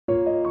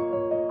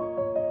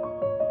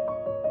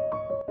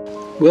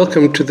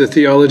Welcome to the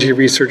Theology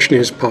Research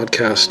News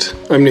podcast.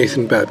 I'm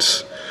Nathan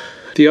Betts.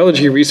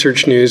 Theology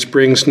Research News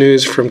brings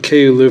news from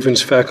KU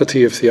Leuven's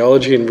Faculty of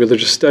Theology and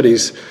Religious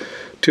Studies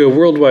to a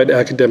worldwide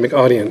academic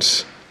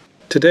audience.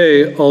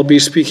 Today, I'll be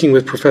speaking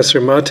with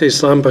Professor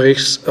Matthijs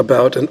Lambrechts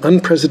about an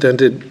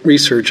unprecedented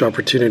research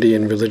opportunity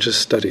in religious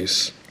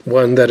studies,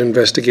 one that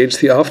investigates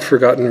the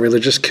oft-forgotten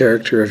religious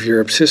character of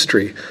Europe's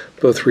history,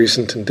 both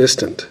recent and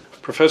distant.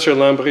 Professor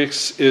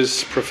Lambrechts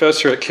is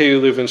professor at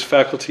KU Leuven's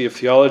Faculty of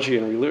Theology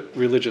and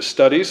Religious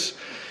Studies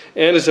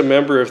and is a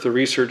member of the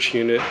research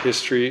unit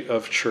History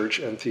of Church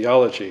and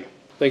Theology.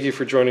 Thank you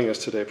for joining us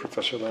today,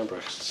 Professor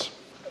Lambrechts.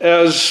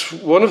 As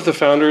one of the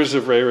founders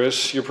of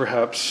RERIS, you're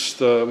perhaps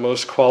the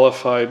most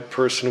qualified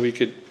person we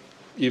could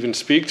even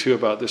speak to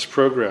about this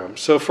program.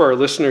 So for our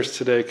listeners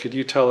today, could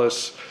you tell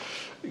us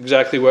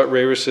exactly what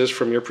RERIS is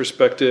from your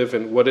perspective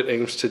and what it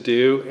aims to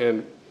do,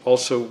 and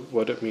also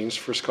what it means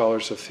for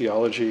scholars of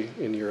theology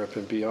in Europe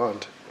and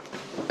beyond?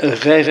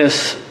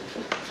 RERIS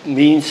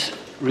means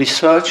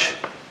Research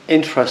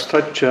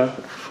Infrastructure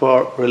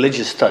for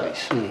Religious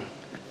Studies.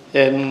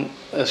 And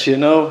as you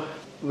know,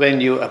 when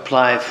you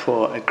apply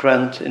for a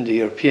grant in the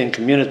European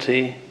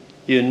community,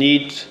 you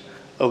need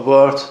a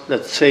word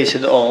that says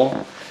it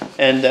all,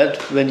 and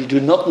that when you do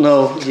not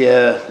know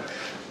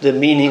the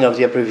meaning of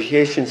the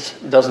abbreviations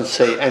doesn't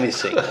say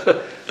anything.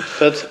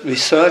 But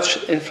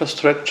research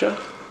infrastructure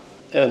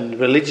and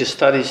religious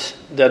studies,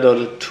 that are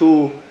the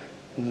two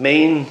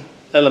main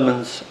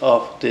elements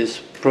of this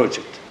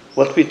project.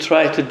 What we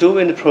try to do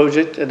in the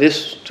project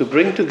is to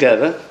bring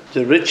together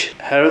the rich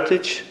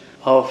heritage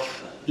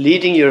of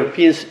leading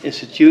European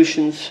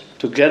institutions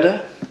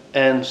together,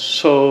 and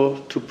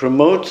so to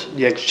promote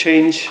the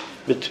exchange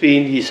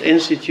between these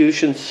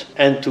institutions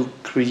and to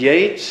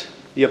create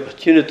the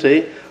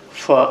opportunity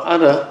for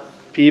other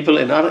people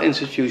in other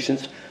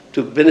institutions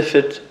to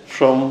benefit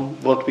from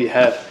what we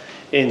have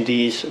in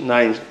these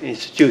 9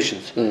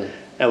 institutions.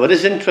 And what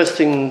is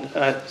interesting,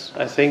 I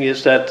think,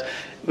 is that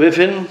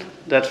within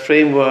that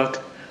framework,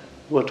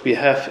 what we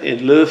have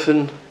in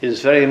Leuven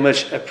is very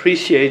much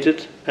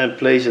appreciated and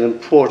plays an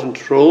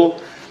important role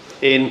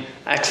in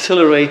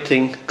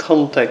accelerating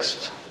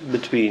context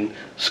between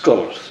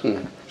scholars.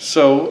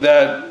 So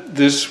that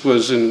this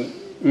was in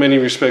many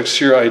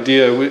respects your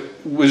idea.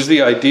 Was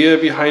the idea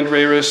behind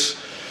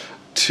RERIS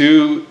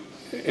to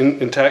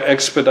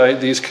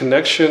expedite these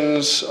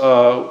connections?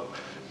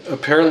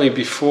 Apparently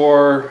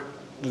before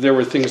there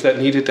were things that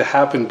needed to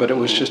happen, but it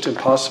was just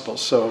impossible.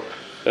 So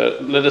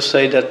let us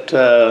say that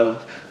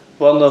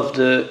one of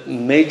the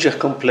major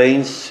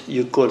complaints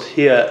you could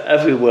hear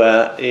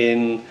everywhere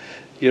in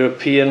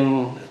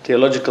European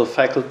theological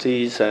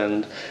faculties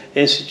and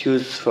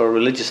institutes for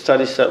religious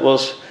studies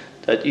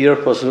that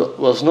Europe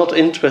was not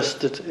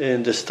interested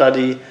in the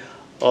study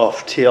of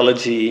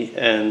theology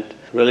and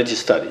religious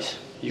studies.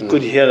 You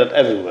could hear that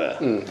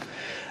everywhere.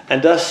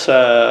 And thus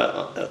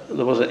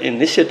there was an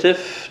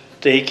initiative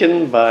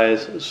taken by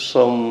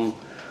some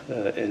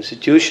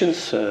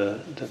institutions,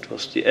 that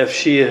was the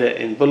FG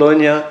in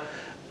Bologna,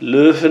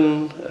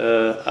 Leuven,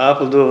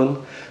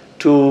 Apeldoorn,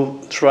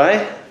 to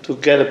try to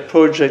get a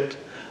project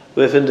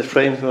within the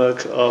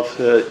framework of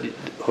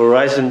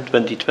Horizon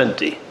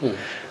 2020.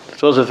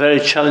 It was a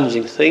very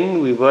challenging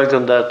thing. We worked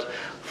on that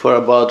for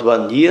about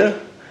 1 year,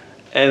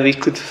 and we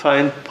could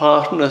find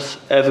partners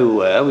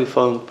everywhere. We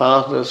found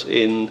partners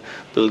in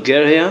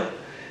Bulgaria,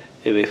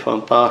 and we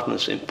found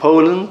partners in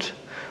Poland,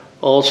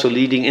 also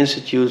leading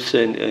institutes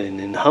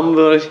in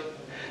Hamburg,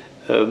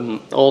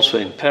 also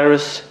in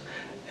Paris.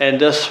 And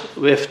thus,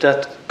 with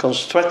that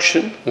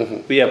construction,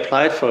 we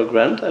applied for a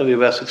grant and we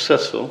were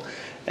successful.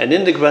 And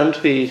in the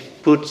grant, we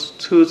put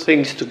 2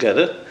 things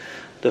together.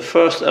 The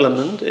first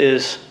element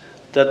is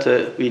that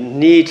we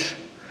need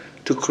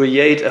to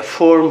create a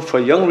forum for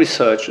young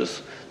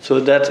researchers, so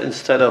that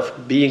instead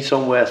of being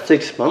somewhere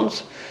 6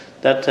 months,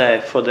 that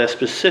for their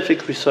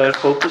specific research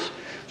focus,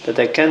 that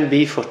they can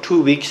be for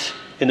 2 weeks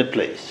in a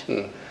place.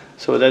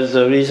 So that is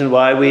the reason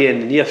why we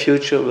in the near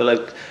future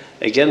will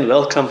again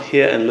welcome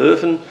here in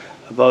Leuven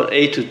about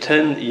 8 to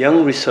 10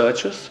 young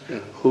researchers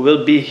who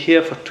will be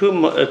here for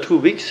 2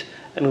 weeks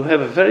and who have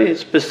a very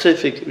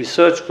specific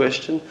research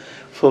question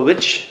for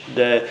which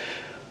they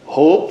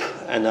hope,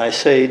 and I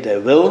say they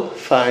will,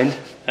 find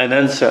an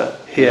answer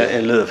here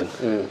in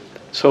Leuven.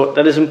 So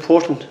that is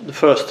important, the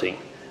first thing,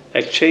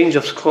 exchange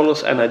of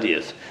scholars and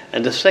ideas.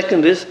 And the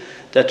second is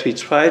that we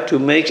try to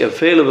make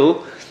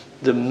available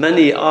the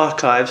many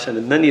archives and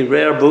the many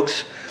rare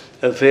books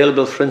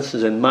available, for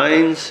instance, in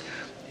Mainz,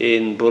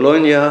 in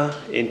Bologna,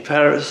 in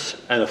Paris,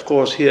 and of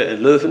course here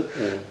in Leuven,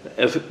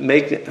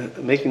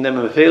 making them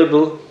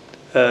available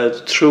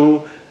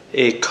through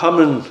a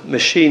common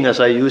machine, as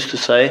I used to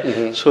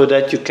say, so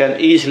that you can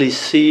easily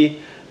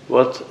see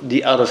what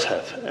the others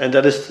have. And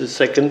that is the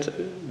second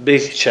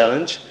big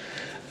challenge,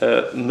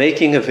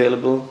 making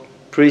available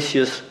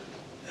precious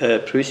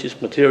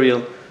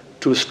material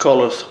to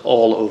scholars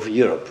all over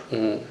Europe.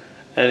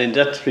 And in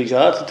that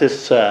regard,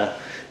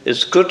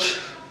 it's good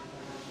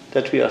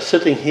that we are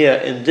sitting here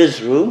in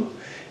this room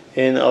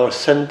in our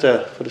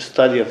Center for the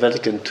Study of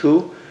Vatican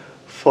II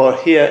for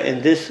here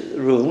in this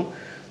room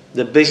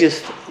the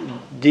biggest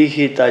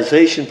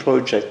digitization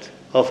project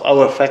of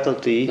our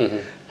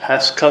faculty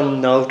has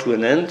come now to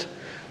an end.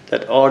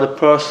 That are the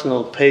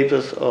personal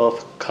papers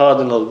of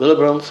Cardinal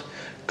Willebrand.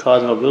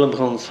 Cardinal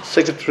Willebrand's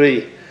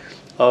secretary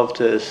of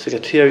the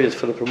Secretariat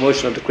for the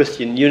Promotion of the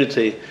Christian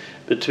Unity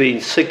between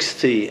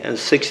 60 and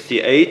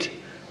 68,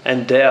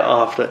 and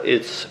thereafter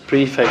its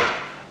prefect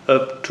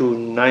up to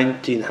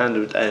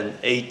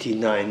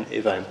 1989,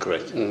 if I'm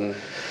correct. And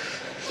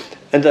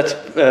that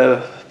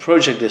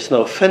project is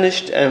now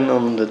finished, and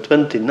on the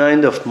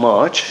 29th of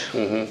March,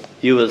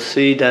 you will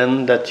see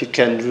then that you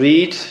can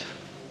read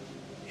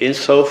in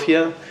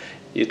Sofia,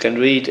 you can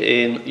read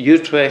in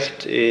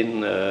Utrecht,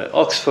 in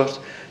Oxford,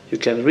 you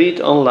can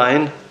read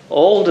online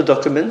all the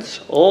documents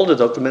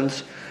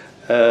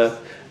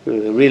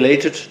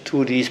related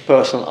to these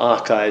personal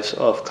archives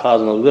of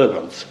Cardinal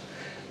Willebrand.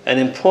 And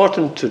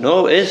important to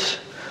know is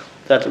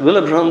that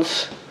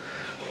Willebrand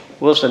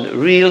was a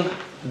real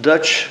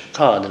Dutch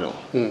cardinal.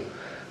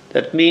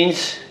 That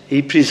means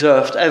he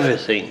preserved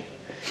everything,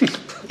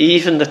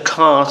 even the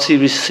cards he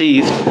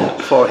received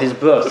for his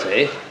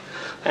birthday.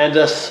 And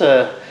thus,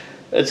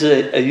 it's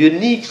a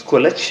unique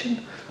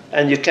collection,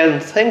 and you can,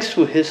 thanks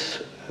to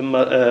his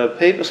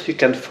papers, you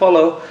can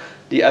follow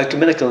the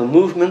ecumenical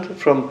movement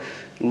from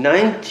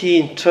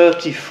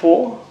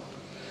 1934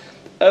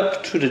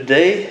 up to the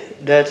day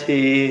that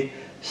he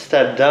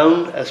stepped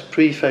down as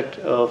prefect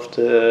of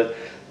the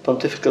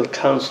Pontifical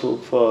Council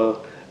for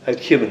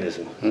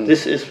Ecumenism.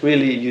 This is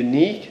really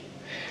unique,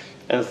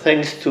 and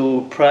thanks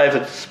to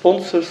private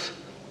sponsors,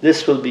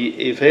 this will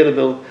be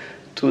available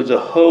to the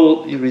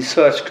whole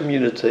research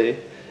community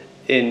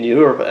in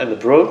Europe and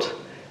abroad,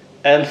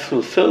 and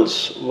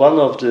fulfills one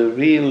of the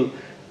really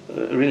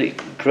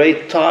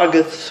great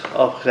targets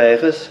of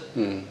REIRES,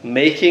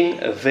 making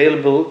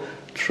available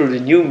through the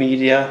new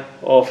media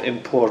of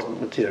important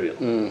material.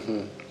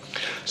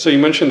 So you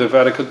mentioned the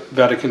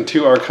Vatican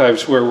II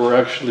archives, where we're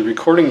actually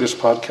recording this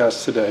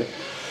podcast today.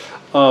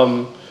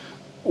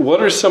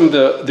 What are some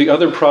of the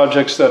other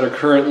projects that are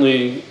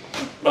currently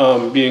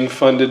being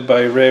funded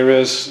by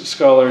REIRES?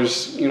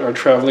 Scholars are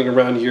traveling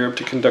around Europe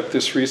to conduct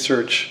this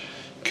research.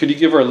 Could you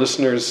give our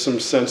listeners some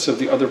sense of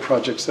the other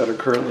projects that are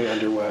currently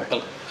underway?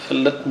 Well,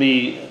 let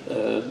me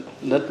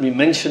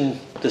mention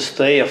the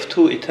stay of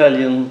two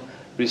Italian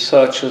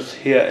researchers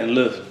here in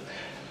Leuven.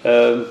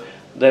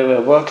 They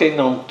were working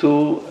on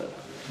two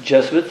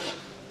Jesuits.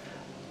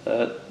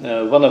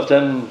 One of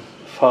them,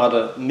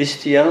 Father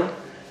Mistian,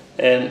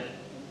 and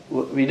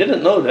we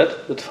didn't know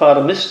that, but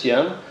Father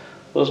Mistian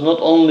was not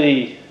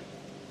only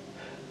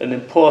an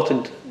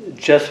important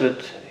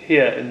Jesuit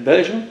here in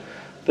Belgium,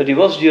 but he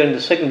was during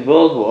the Second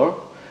World War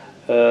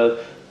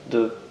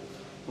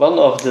one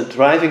of the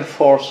driving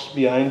force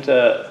behind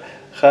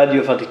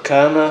Radio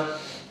Vaticana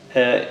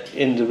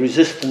in the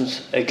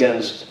resistance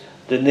against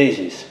the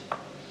Nazis.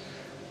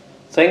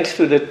 Thanks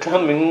to the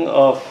coming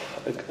of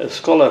a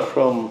scholar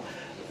from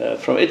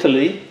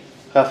Italy,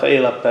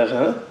 Raffaella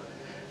Perrin,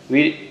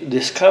 we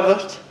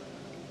discovered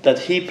that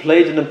he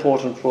played an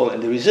important role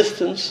in the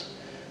resistance,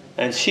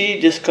 and she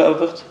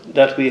discovered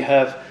that we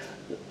have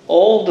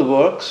all the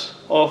works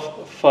of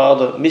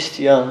Father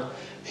Mistian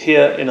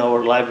here in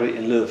our library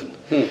in Leuven.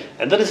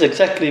 And that is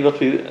exactly what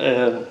we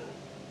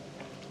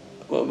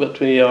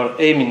are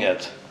aiming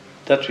at,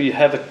 that we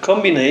have a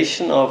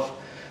combination of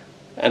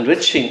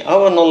enriching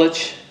our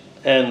knowledge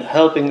and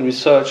helping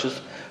researchers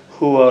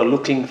who are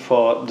looking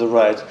for the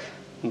right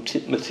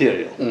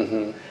material.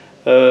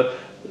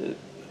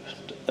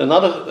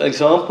 Another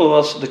example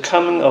was the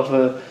coming of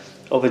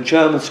a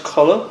German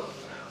scholar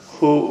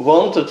who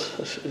wanted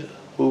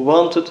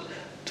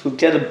to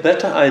get a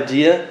better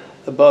idea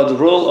about the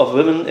role of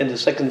women in the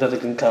Second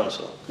Vatican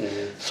Council.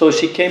 So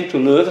she came to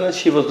Leuven, and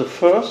she was the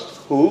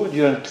first who,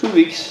 during 2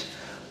 weeks,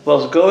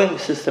 was going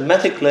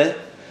systematically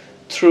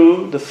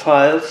through the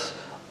files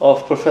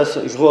of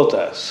Professor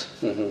Groothuis,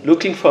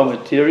 looking for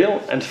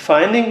material and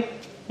finding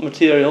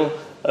material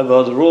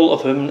about the role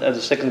of women at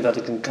the Second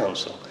Vatican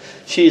Council.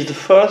 She is the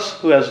first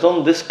who has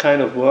done this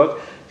kind of work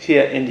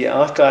here in the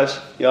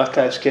archives. The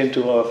archives came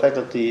to our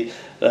faculty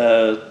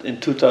in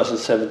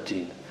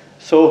 2017.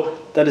 So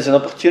that is an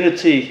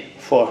opportunity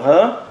for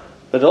her,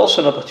 but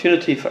also an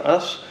opportunity for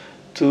us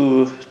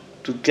to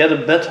get a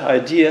better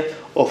idea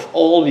of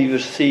all we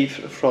receive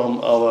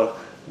from our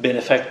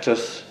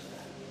benefactors,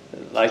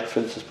 like, for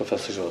instance,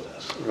 Professor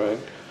Groothuis. Right.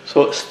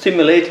 So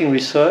stimulating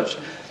research,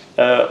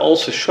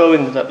 also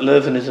showing that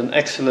Leuven is an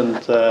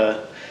excellent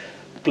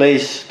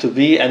place to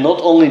be, and not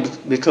only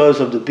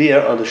because of the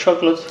beer or the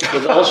chocolate,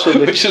 but also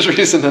which is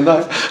reason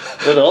enough,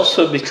 but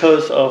also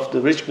because of the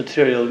rich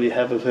material we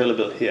have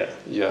available here.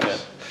 Yes. Yeah.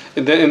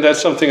 And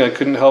that's something I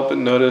couldn't help but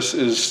notice,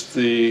 is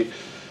the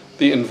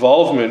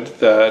involvement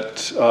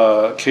that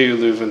KU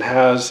Leuven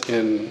has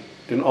in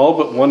all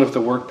but one of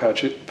the work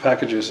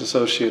packages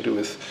associated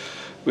with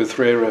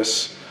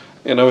REIRES.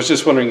 And I was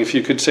just wondering if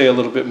you could say a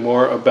little bit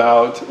more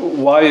about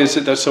why is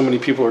it that so many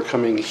people are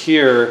coming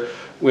here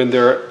when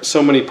there are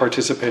so many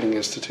participating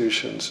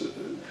institutions?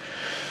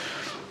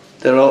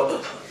 There are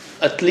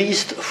at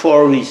least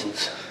 4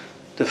 reasons.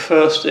 The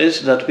first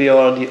is that we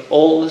are the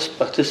oldest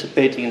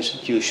participating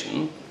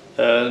institution,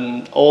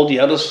 and all the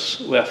others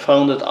were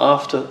founded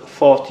after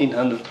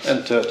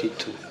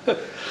 1432.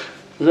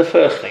 The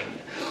first thing.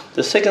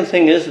 The second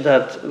thing is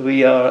that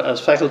we are, as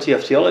Faculty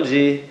of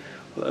Theology,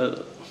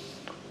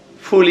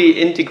 fully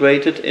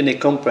integrated in a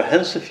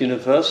comprehensive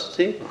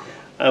university,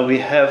 and we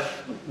have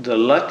the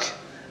luck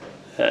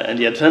and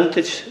the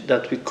advantage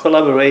that we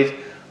collaborate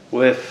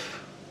with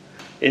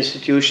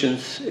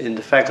institutions in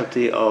the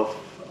Faculty of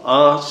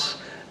Arts,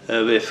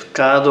 with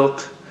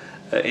KADOK,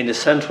 in the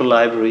Central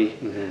Library,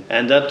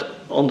 and that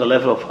on the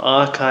level of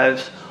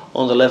archives,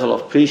 on the level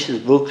of precious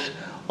books,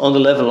 on the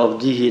level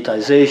of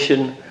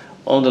digitization,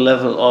 on the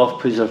level of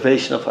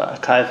preservation of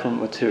archival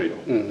material.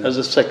 That's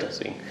the second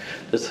thing.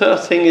 The third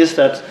thing is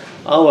that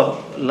our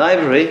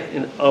library,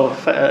 our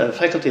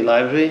faculty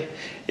library,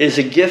 is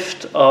a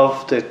gift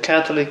of the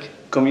Catholic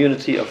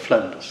community of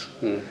Flanders.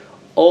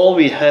 All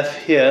we have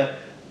here,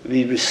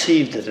 we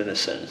received it in a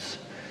sense.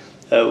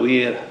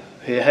 We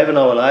have in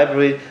our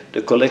library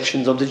the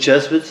collections of the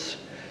Jesuits,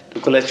 the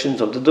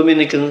collections of the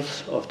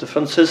Dominicans, of the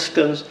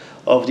Franciscans,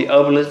 of the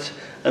Oblates,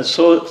 and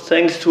so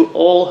thanks to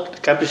all the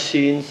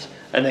Capuchins,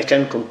 and I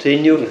can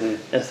continue,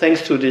 and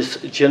thanks to this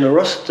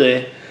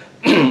generosity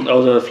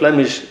of the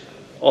Flemish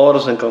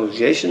orders and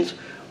congregations,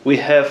 we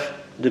have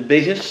the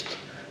biggest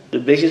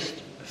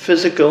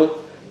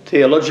physical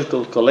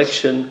theological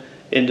collection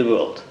in the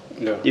world.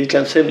 Yeah. You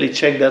can simply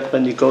check that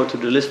when you go to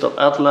the list of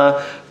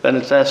ADLA, when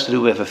it has to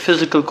do with a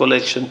physical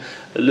collection,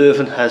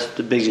 Leuven has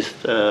the biggest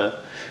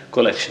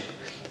collection.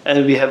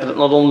 And we have it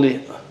not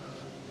only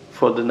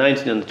for the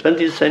 19th and the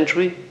 20th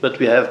century, but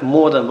we have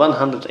more than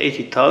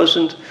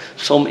 180,000,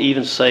 some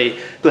even say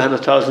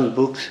 200,000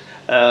 books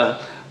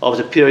of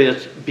the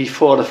period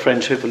before the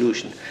French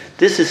Revolution.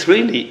 This is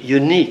really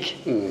unique,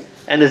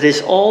 and it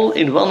is all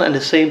in one and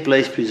the same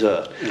place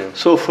preserved. Yeah.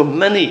 So for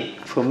many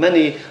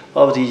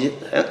of the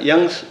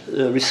young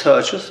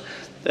researchers,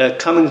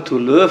 coming to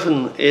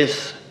Leuven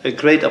is a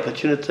great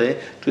opportunity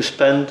to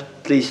spend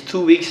at least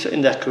 2 weeks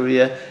in their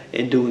career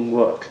in doing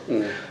work.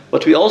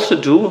 What we also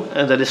do,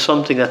 and that is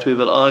something that we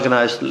will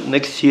organize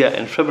next year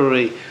in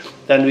February,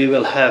 then we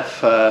will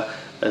have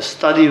a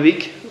study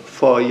week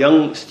for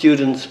young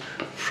students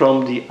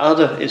from the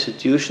other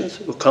institutions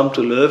who come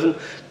to Leuven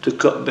to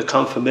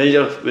become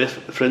familiar with,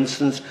 for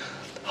instance,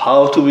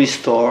 how to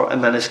restore a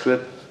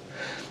manuscript,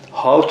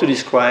 how to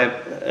describe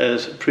a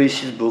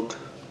precious book,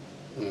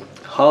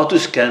 how to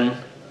scan,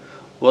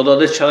 what are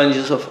the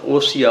challenges of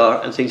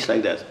OCR and things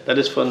like that. That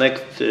is for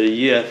next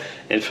year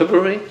in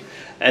February.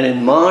 And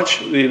in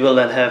March we will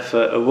then have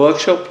a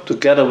workshop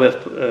together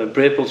with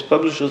Brepols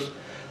Publishers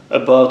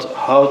about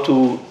how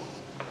to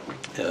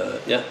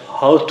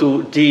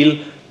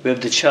deal with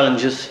the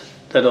challenges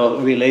that are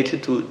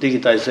related to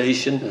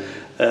digitization,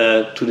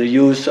 to the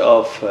use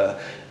of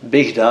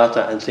big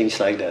data and things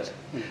like that.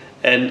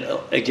 And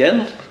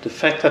again, the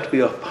fact that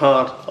we are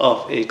part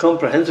of a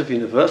comprehensive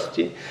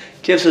university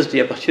gives us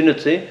the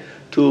opportunity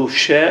to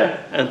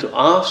share and to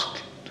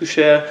ask to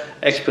share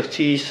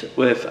expertise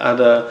with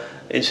other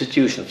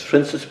institutions. For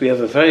instance, we have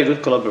a very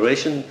good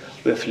collaboration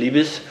with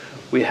Libis,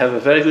 we have a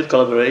very good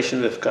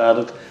collaboration with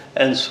KADOK,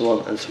 and so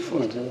on and so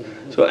forth.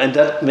 So, and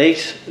that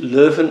makes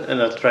Leuven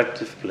an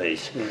attractive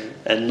place,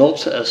 and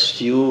not,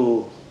 as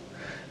you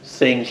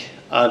think,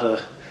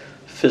 other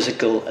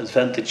physical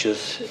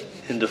advantages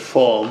in the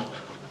form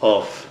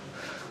of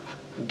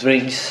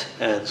drinks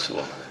and so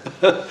on.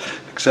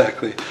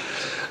 Exactly.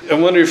 I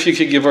wonder if you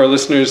could give our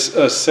listeners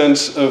a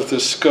sense of the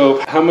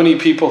scope. How many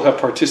people have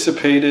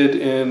participated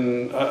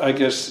in, I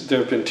guess there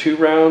have been 2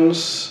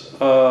 rounds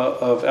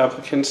of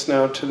applicants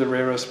now to the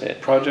RERAS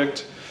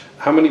project.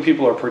 How many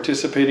people are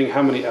participating?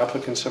 How many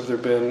applicants have there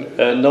been?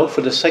 No,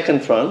 for the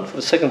second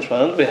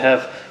round we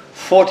have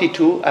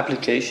 42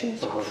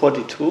 applications,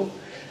 42,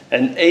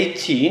 and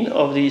 18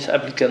 of these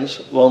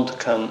applicants want to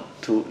come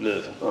to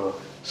Leuven.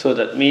 So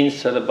that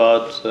means that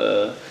about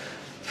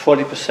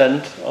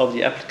 40% of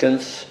the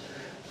applicants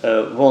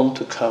want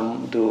to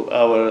come to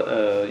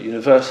our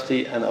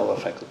university and our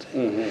faculty.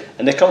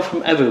 And they come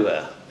from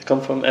everywhere.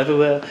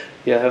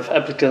 You have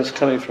applicants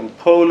coming from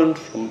Poland,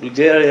 from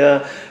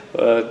Bulgaria,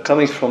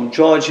 coming from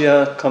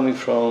Georgia, coming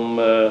from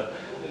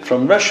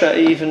Russia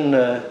even,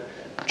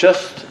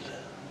 just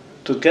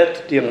to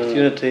get the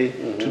opportunity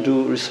to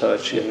do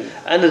research here.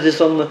 And it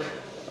is on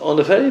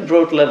a very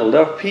broad level.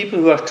 There are people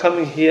who are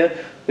coming here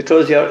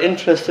because they are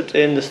interested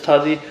in the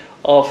study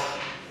of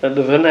the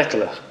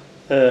vernacular,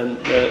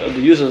 the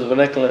use of the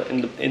vernacular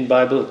in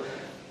Bible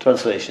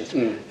translations.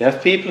 You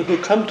have people who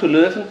come to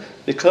Leuven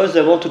because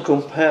they want to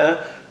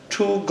compare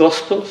 2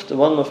 Gospels, the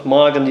one of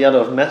Mark and the other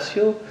of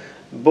Matthew,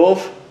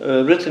 both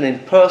written in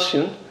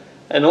Persian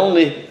and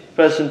only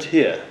present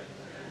here.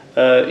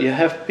 You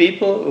have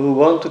people who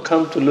want to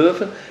come to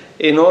Leuven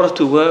in order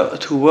to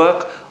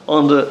work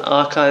on the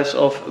archives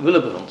of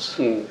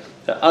Willebrand.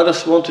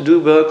 Others want to do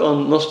work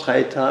on Nostra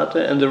Aetate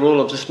and the role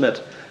of the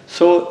Smith.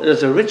 So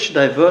there's a rich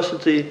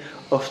diversity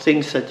of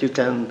things that you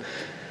can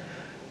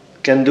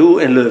do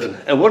in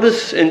Leuven. And what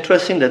is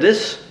interesting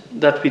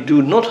that we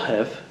do not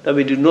have a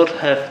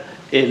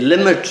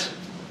limit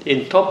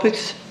in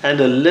topics and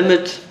a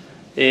limit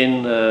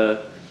in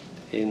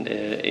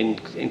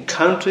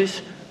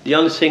countries. The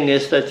only thing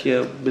is that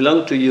you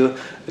belong to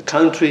a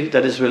country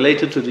that is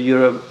related to the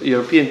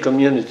European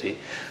community.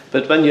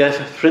 But when you have,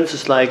 for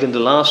instance, like in the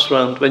last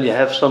round, when you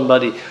have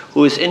somebody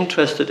who is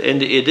interested in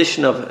the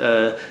edition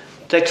of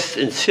text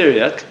in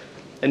Syriac,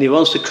 and he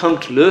wants to come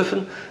to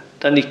Leuven,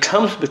 then he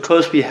comes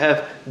because we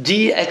have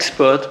the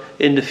expert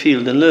in the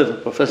field in Leuven,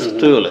 Professor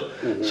Turle.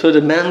 So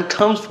the man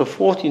comes for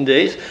 14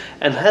 days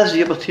and has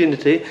the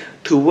opportunity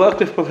to work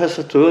with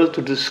Professor Turle,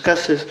 to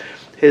discuss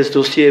his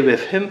dossier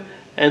with him,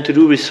 and to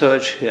do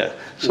research here.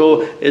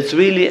 So it's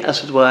really,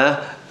 as it were,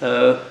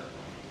 the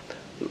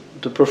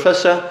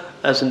professor,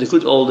 as in the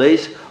good old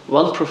days,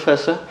 one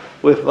professor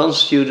with one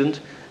student,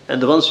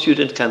 and the one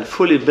student can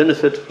fully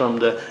benefit from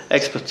the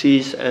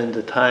expertise and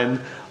the time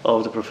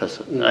of the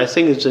professor. I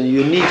think it's a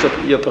unique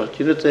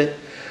opportunity.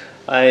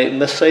 I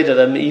must say that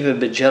I'm even a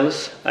bit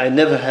jealous. I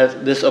never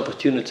had this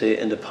opportunity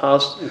in the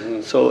past,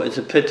 so it's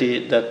a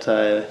pity that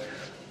I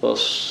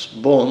was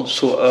born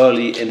so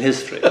early in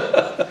history.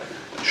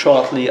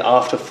 Shortly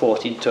after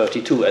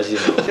 1432, as you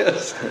know.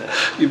 Yes,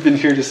 you've been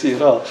here to see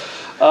it all.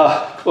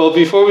 Well,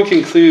 before we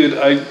conclude,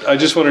 I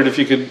just wondered if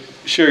you could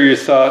share your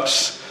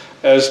thoughts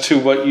as to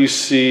what you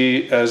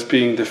see as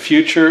being the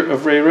future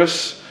of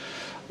RERUS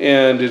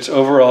and its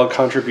overall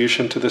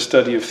contribution to the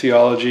study of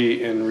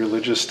theology and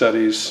religious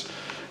studies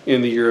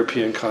in the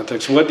European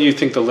context. What do you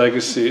think the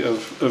legacy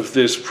of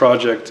this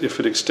project, if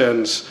it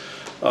extends,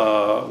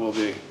 will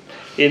be?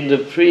 In the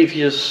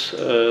previous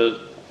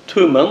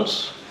 2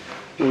 months,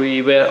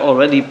 we were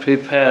already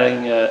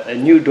preparing a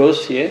new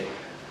dossier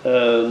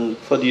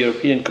for the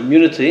European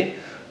community.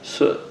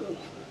 So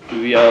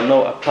we are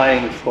now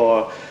applying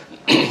for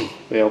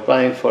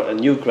a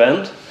new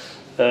grant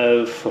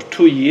for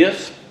 2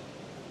 years,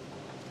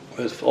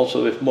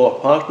 also with more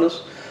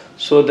partners,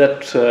 so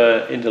that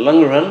in the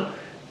long run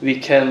we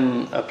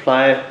can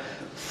apply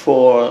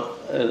for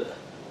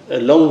a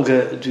longue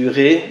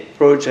durée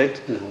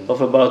project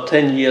of about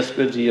 10 years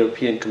with the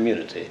European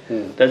community.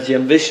 That's the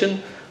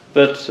ambition.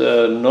 But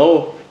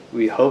now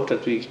we hope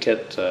that we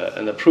get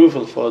an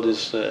approval for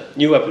this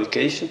new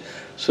application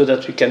so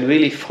that we can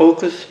really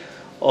focus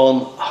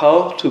on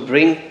how to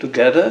bring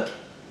together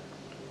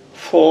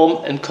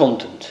form and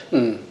content.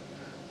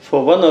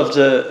 For one of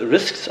the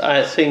risks,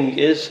 I think,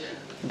 is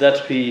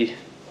that we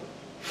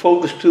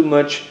focus too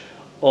much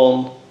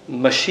on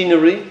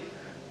machinery,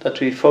 that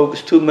we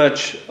focus too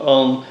much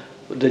on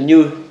the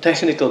new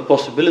technical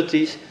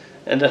possibilities,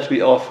 and that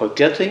we are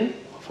forgetting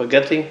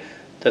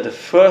that the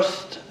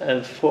first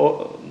and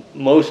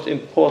most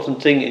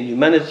important thing in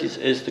humanities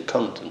is the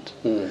content.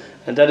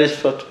 And that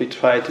is what we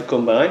try to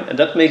combine, and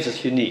that makes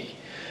us unique.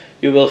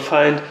 You will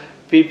find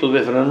people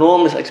with an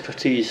enormous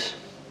expertise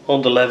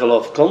on the level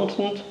of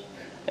content,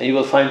 and you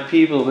will find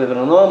people with an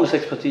enormous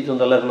expertise on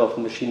the level of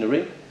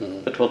machinery.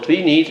 But what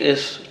we need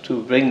is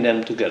to bring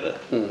them together.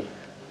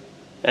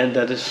 And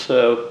that is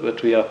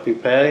what we are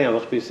preparing and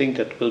what we think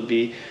that will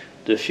be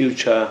the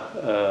future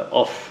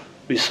of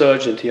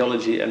research in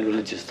theology and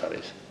religious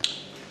studies.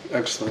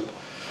 Excellent.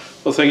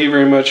 Well, thank you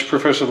very much,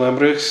 Professor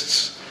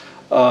Lambrechts.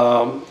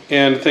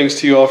 And thanks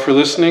to you all for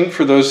listening.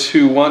 For those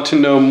who want to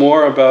know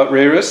more about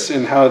RERUS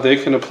and how they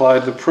can apply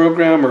the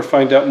program or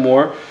find out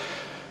more,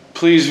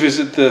 please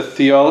visit the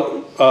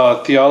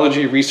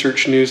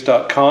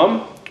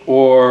theologyresearchnews.com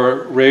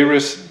or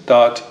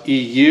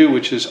reires.eu,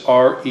 which is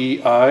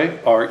REIRES.eu.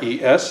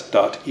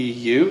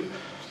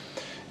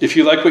 If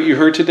you like what you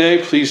heard today,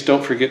 please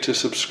don't forget to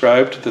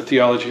subscribe to the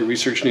Theology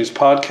Research News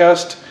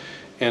podcast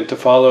and to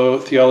follow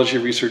Theology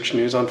Research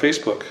News on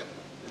Facebook.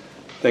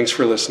 Thanks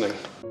for listening.